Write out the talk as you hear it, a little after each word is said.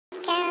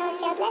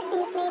your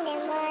blessings, name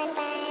them one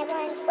by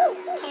one. Woo!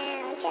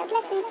 Count your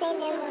blessings, name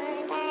them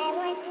one by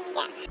one.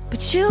 Yeah.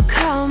 But you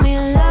call me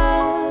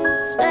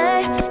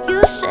lovely.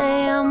 You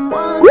say I'm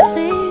one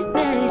fleet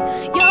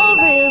made. Your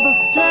river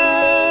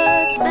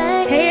floods me.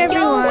 Hey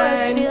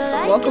everyone,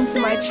 Like welcome to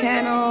my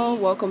channel.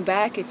 Welcome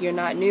back if you're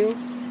not new.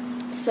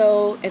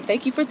 And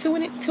thank you for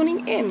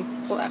tuning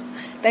in. Wow.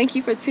 Thank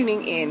you for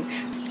tuning in.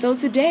 So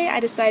today I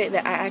decided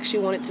that I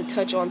actually wanted to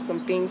touch on some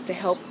things to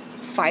help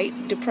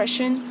fight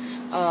depression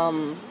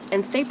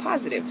and stay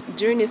positive.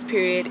 During this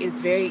period, it's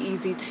very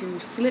easy to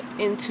slip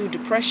into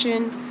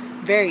depression.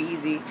 Very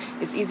easy.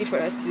 It's easy for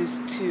us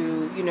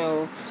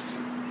to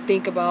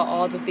think about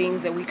all the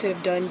things that we could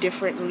have done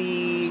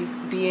differently,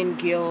 be in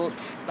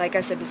guilt, like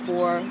I said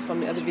before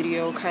from the other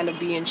video, kind of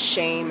be in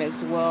shame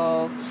as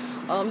well.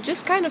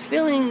 Just kind of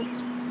feeling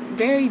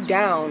very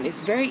down.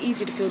 It's very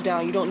easy to feel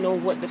down. You don't know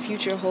what the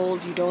future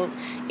holds.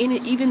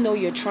 Even though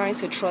you're trying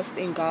to trust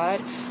in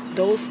God,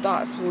 those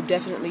thoughts will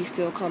definitely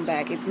still come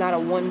back. It's not a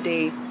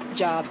one-day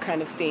job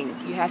kind of thing.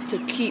 You have to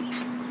keep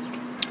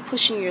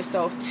pushing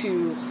yourself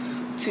to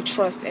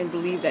trust and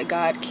believe that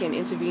God can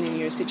intervene in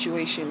your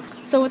situation.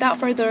 So without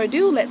further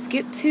ado, let's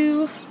get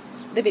to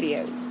the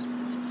video,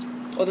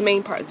 or the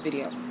main part of the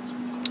video.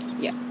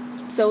 Yeah.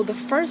 So the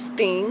first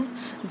thing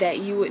that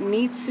you would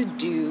need to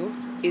do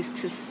is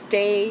to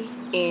stay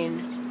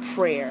in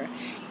prayer.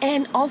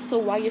 And also,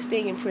 while you're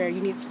staying in prayer, you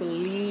need to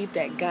believe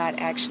that God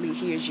actually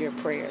hears your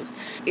prayers.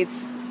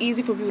 It's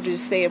easy for people to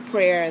just say a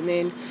prayer and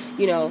then,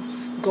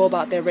 go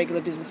about their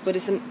regular business. But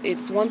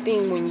it's one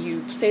thing when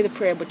you say the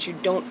prayer, but you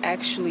don't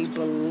actually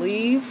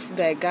believe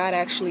that God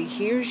actually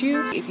hears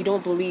you. If you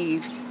don't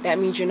believe, that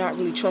means you're not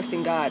really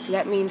trusting God. So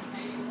that means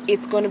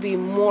it's going to be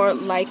more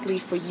likely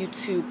for you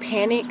to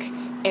panic.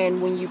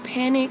 And when you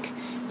panic,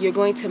 you're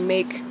going to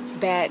make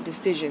bad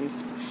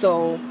decisions.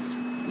 So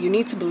you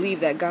need to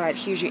believe that God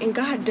hears you. And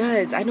God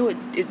does. I know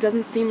it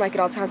doesn't seem like it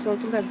all the time. So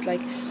sometimes it's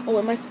like, oh,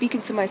 am I speaking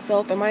to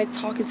myself? Am I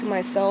talking to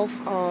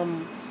myself?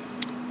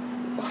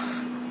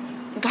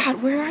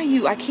 God, where are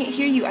you? I can't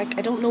hear you. I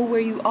don't know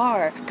where you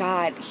are.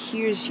 God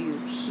hears you.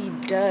 He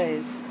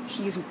does.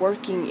 He's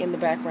working in the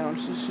background.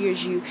 He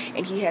hears you,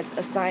 and He has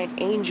assigned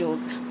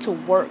angels to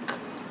work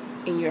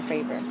in your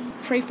favor.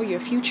 Pray for your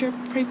future.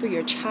 Pray for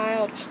your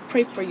child.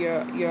 Pray for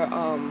your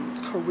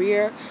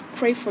career.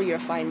 Pray for your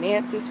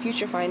finances,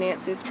 future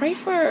finances. Pray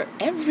for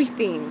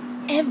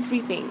everything.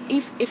 Everything.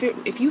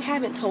 If you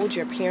haven't told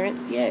your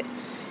parents yet,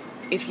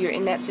 if you're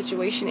in that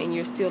situation and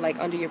you're still like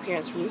under your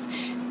parents' roof,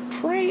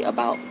 pray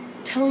about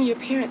telling your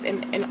parents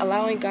and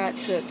allowing God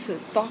to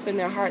soften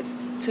their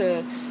hearts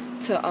to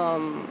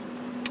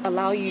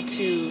allow you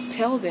to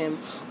tell them,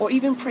 or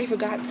even pray for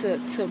God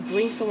to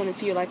bring someone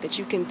into your life that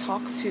you can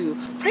talk to.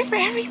 Pray for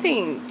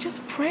everything.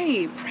 Just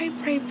pray.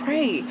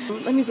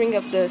 Let me bring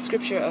up the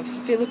scripture of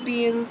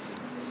Philippians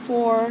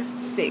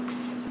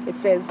 4:6. It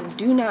says,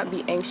 "Do not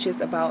be anxious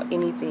about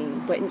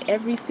anything, but in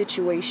every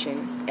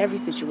situation,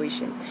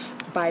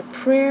 by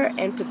prayer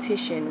and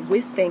petition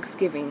with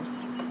thanksgiving,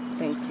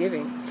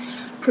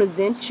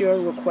 present your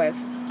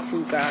requests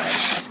to God."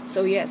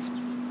 So yes,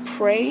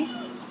 pray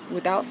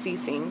without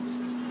ceasing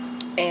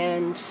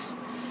and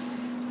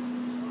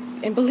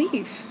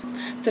believe.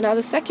 So now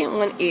the second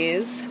one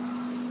is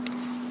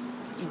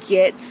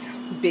get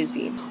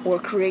busy or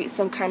create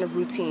some kind of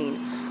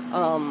routine.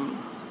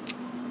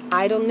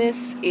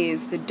 Idleness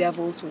is the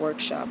devil's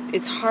workshop.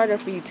 It's harder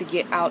for you to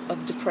get out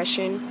of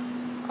depression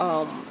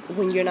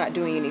when you're not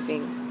doing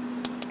anything,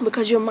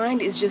 because your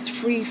mind is just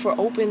free for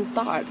open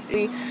thoughts.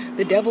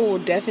 The devil will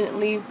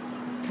definitely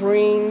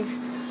bring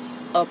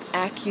up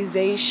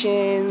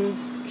accusations.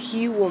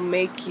 He will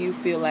make you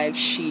feel like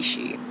she.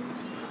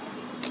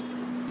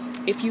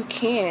 If you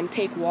can,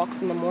 take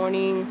walks in the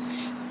morning,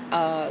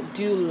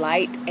 do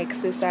light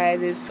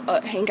exercises,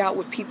 hang out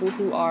with people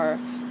who are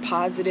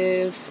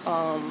positive,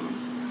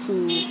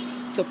 who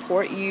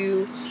support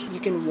you. You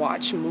can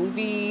watch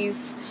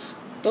movies.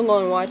 Don't go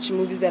and watch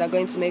movies that are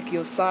going to make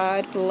you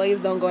sad. Please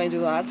don't go and do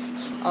that.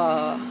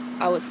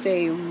 I would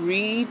say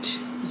read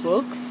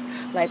books.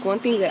 Like one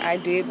thing that I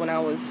did when I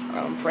was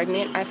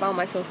pregnant, I found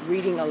myself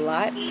reading a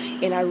lot,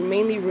 and I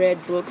mainly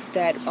read books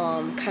that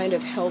kind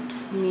of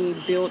helped me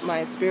build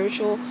my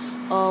spiritual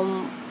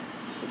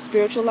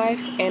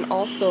life, and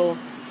also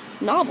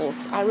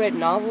novels. I read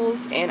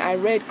novels, and I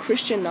read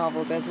Christian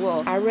novels as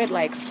well. I read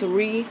like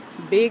 3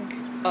 big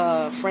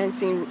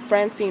Francine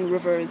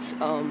Rivers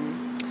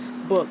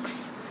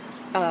books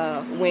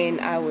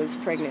when I was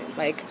pregnant.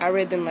 Like I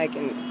read them like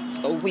in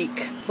a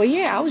week. But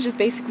yeah, I was just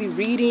basically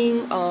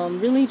reading,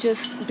 really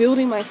just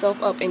building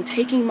myself up and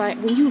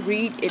when you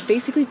read, it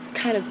basically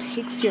kind of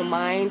takes your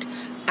mind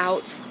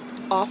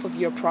off of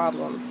your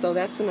problems. So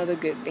that's another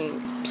good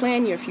thing.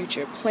 Plan your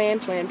future. Plan.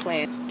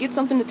 Get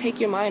something to take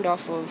your mind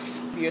off of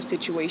your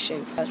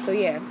situation. So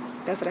yeah,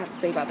 that's what I have to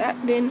say about that.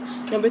 Then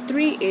number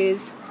 3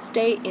 is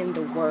stay in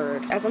the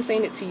Word. As I'm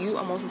saying it to you,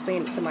 I'm also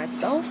saying it to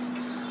myself.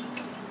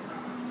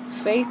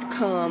 Faith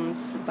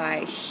comes by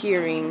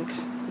hearing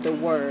the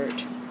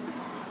Word.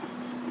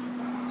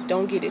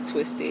 Don't get it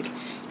twisted.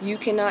 You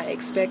cannot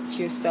expect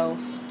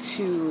yourself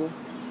to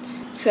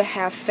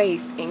have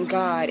faith in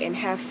God and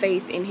have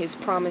faith in His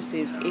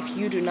promises if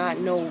you do not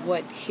know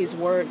what His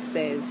word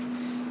says.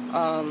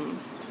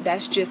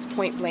 That's just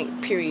point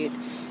blank, period.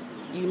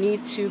 You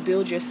need to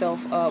build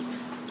yourself up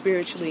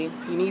spiritually.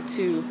 You need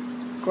to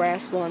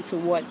grasp onto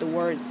what the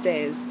word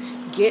says.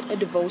 Get a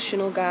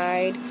devotional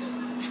guide.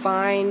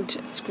 Find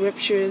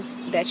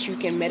scriptures that you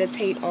can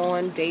meditate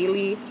on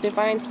daily. And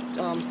find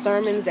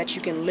sermons that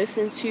you can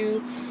listen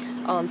to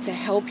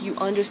help you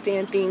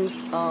understand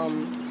things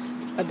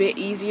a bit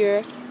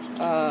easier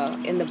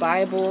in the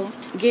Bible.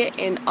 Get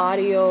an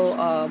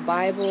audio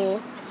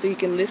Bible so you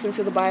can listen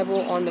to the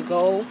Bible on the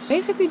go.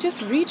 Basically,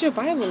 just read your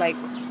Bible. Like,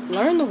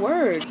 learn the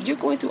word. You're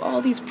going through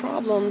all these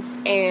problems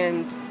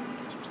and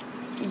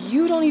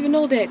you don't even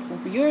know that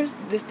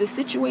the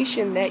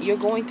situation that you're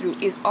going through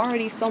is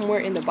already somewhere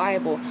in the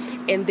Bible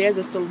and there's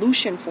a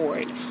solution for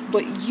it,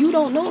 but you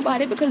don't know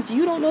about it because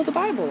you don't know the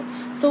Bible.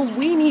 So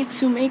we need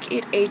to make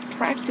it a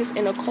practice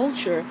and a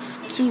culture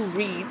to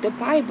read the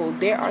Bible.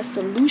 There are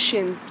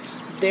solutions.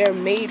 They're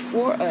made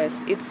for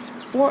us. It's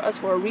for us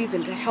for a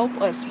reason, to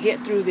help us get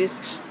through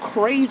this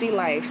crazy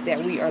life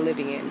that we are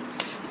living in.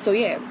 So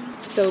yeah.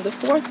 So the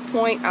fourth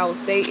point I would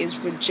say is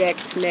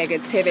reject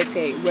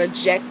negativity.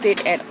 Reject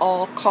it at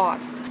all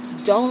costs.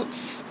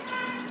 Don't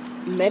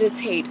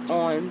meditate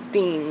on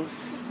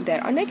things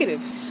that are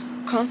negative.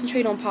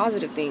 Concentrate on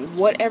positive things.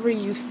 Whatever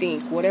you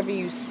think, whatever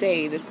you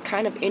say, the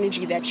kind of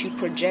energy that you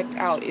project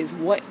out is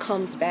what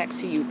comes back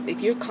to you.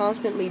 If you're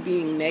constantly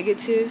being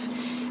negative,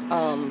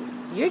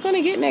 you're going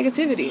to get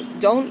negativity.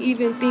 Don't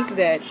even think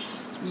that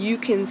you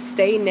can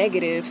stay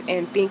negative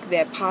and think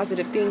that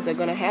positive things are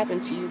going to happen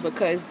to you,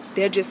 because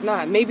they're just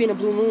not. Maybe in a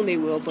blue moon they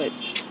will, but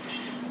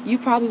you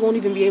probably won't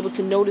even be able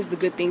to notice the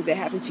good things that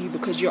happen to you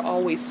because you're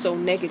always so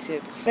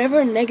negative.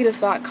 Whatever negative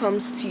thought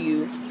comes to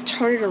you,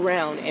 turn it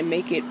around and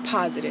make it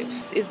positive.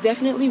 It's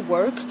definitely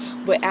work,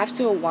 but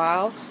after a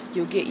while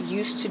you'll get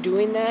used to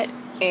doing that,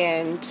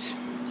 and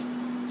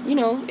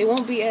it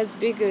won't be as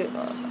big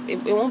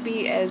it won't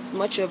be as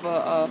much of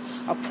a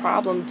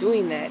problem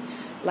doing that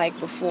like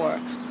before.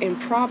 In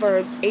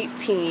Proverbs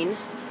 18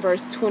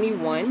 verse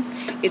 21,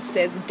 it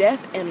says,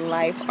 "Death and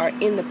life are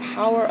in the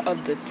power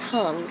of the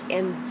tongue,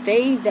 and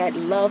they that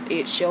love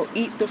it shall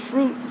eat the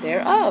fruit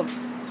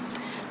thereof."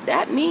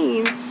 That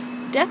means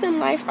death and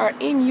life are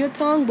in your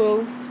tongue,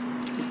 boo.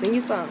 It's in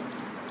your tongue.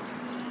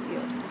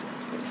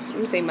 Let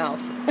me say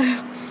mouth.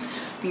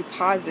 Be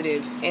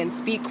positive and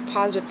speak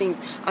positive things.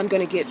 I'm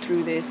going to get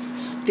through this.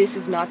 This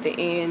is not the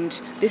end.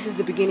 This is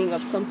the beginning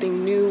of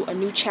something new, a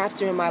new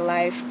chapter in my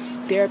life.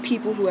 There are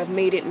people who have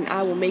made it and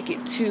I will make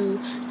it too.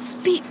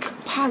 Speak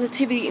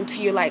positivity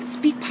into your life.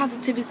 Speak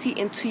positivity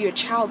into your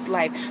child's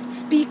life.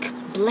 Speak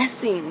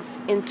blessings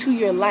into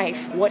your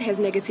life. What has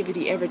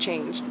negativity ever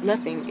changed?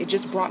 Nothing. It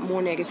just brought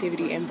more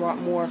negativity and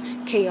brought more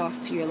chaos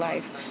to your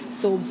life.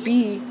 So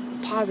be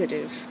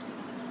positive.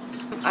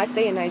 I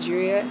say in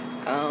Nigeria,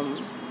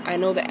 I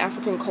know the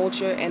African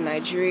culture in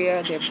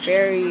Nigeria, they're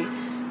very,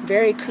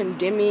 very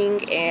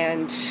condemning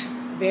and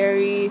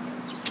very...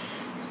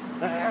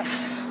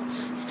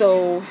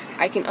 So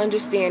I can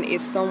understand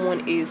if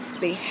someone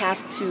they have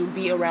to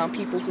be around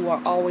people who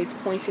are always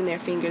pointing their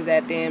fingers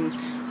at them,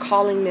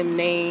 calling them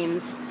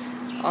names,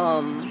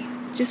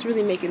 just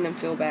really making them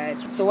feel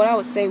bad. So what I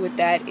would say with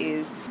that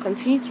is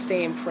continue to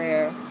stay in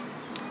prayer,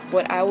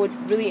 but I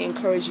would really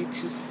encourage you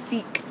to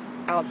seek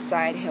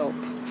outside help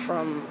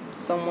from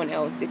someone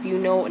else. If you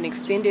know an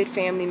extended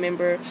family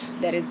member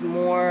that is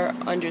more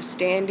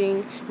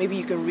understanding, maybe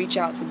you can reach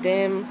out to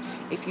them.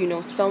 If you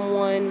know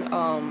someone,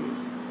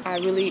 I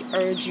really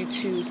urge you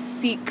to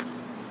seek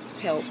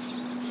help.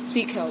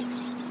 Seek help.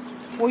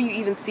 Before you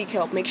even seek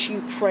help, make sure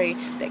you pray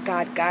that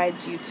God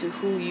guides you to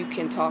who you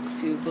can talk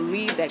to.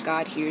 Believe that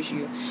God hears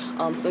you.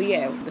 So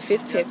yeah, the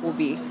fifth tip will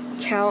be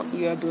count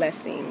your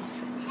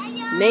blessings.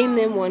 Name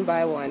them one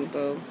by one,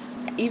 though.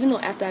 Even though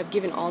after I've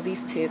given all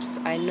these tips,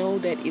 I know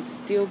that it's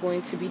still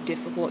going to be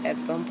difficult at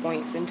some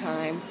points in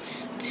time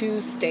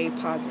to stay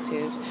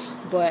positive.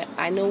 But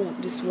I know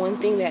this one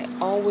thing that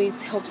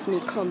always helps me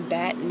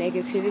combat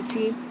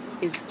negativity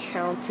is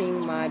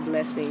counting my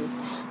blessings.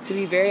 To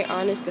be very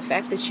honest, the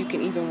fact that you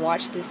can even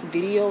watch this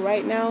video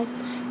right now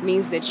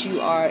means that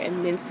you are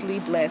immensely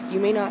blessed. You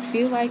may not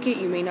feel like it,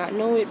 you may not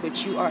know it,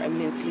 but you are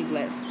immensely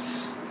blessed.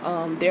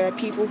 There are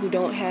people who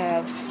don't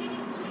have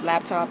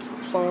laptops,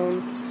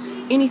 phones,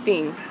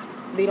 anything.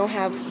 They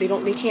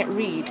can't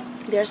read.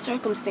 Their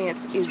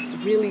circumstance is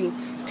really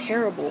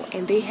terrible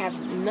and they have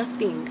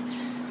nothing,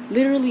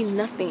 literally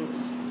nothing.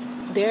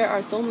 There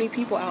are so many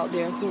people out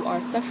there who are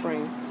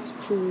suffering,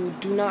 who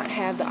do not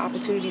have the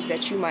opportunities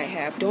that you might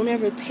have. Don't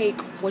ever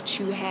take what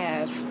you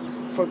have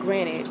for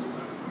granted.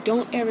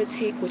 Don't ever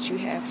take what you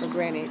have for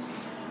granted.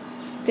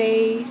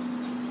 Stay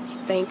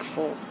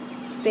thankful.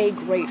 Stay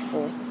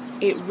grateful.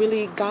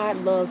 God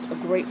loves a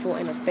grateful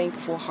and a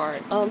thankful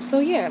heart. So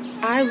yeah,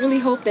 I really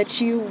hope that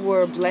you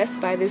were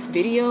blessed by this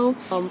video.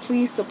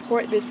 Please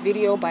support this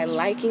video by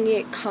liking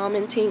it,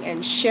 commenting,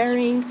 and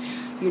sharing.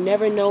 You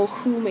never know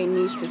who may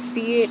need to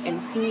see it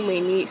and who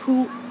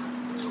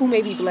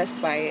may be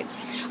blessed by it.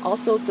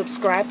 Also,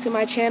 subscribe to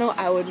my channel.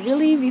 I would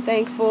really be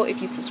thankful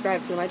if you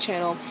subscribe to my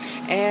channel.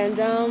 And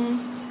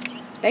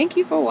thank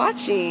you for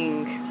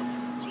watching.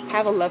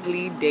 Have a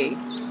lovely day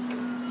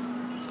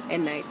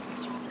and night.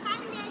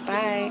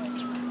 Bye.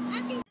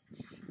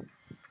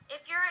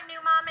 If you're a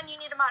new mom and you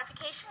need a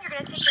modification, you're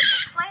going to take your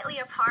feet slightly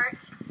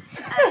apart,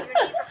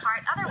 your knees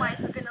apart.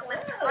 Otherwise, we're going to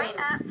lift right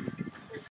up.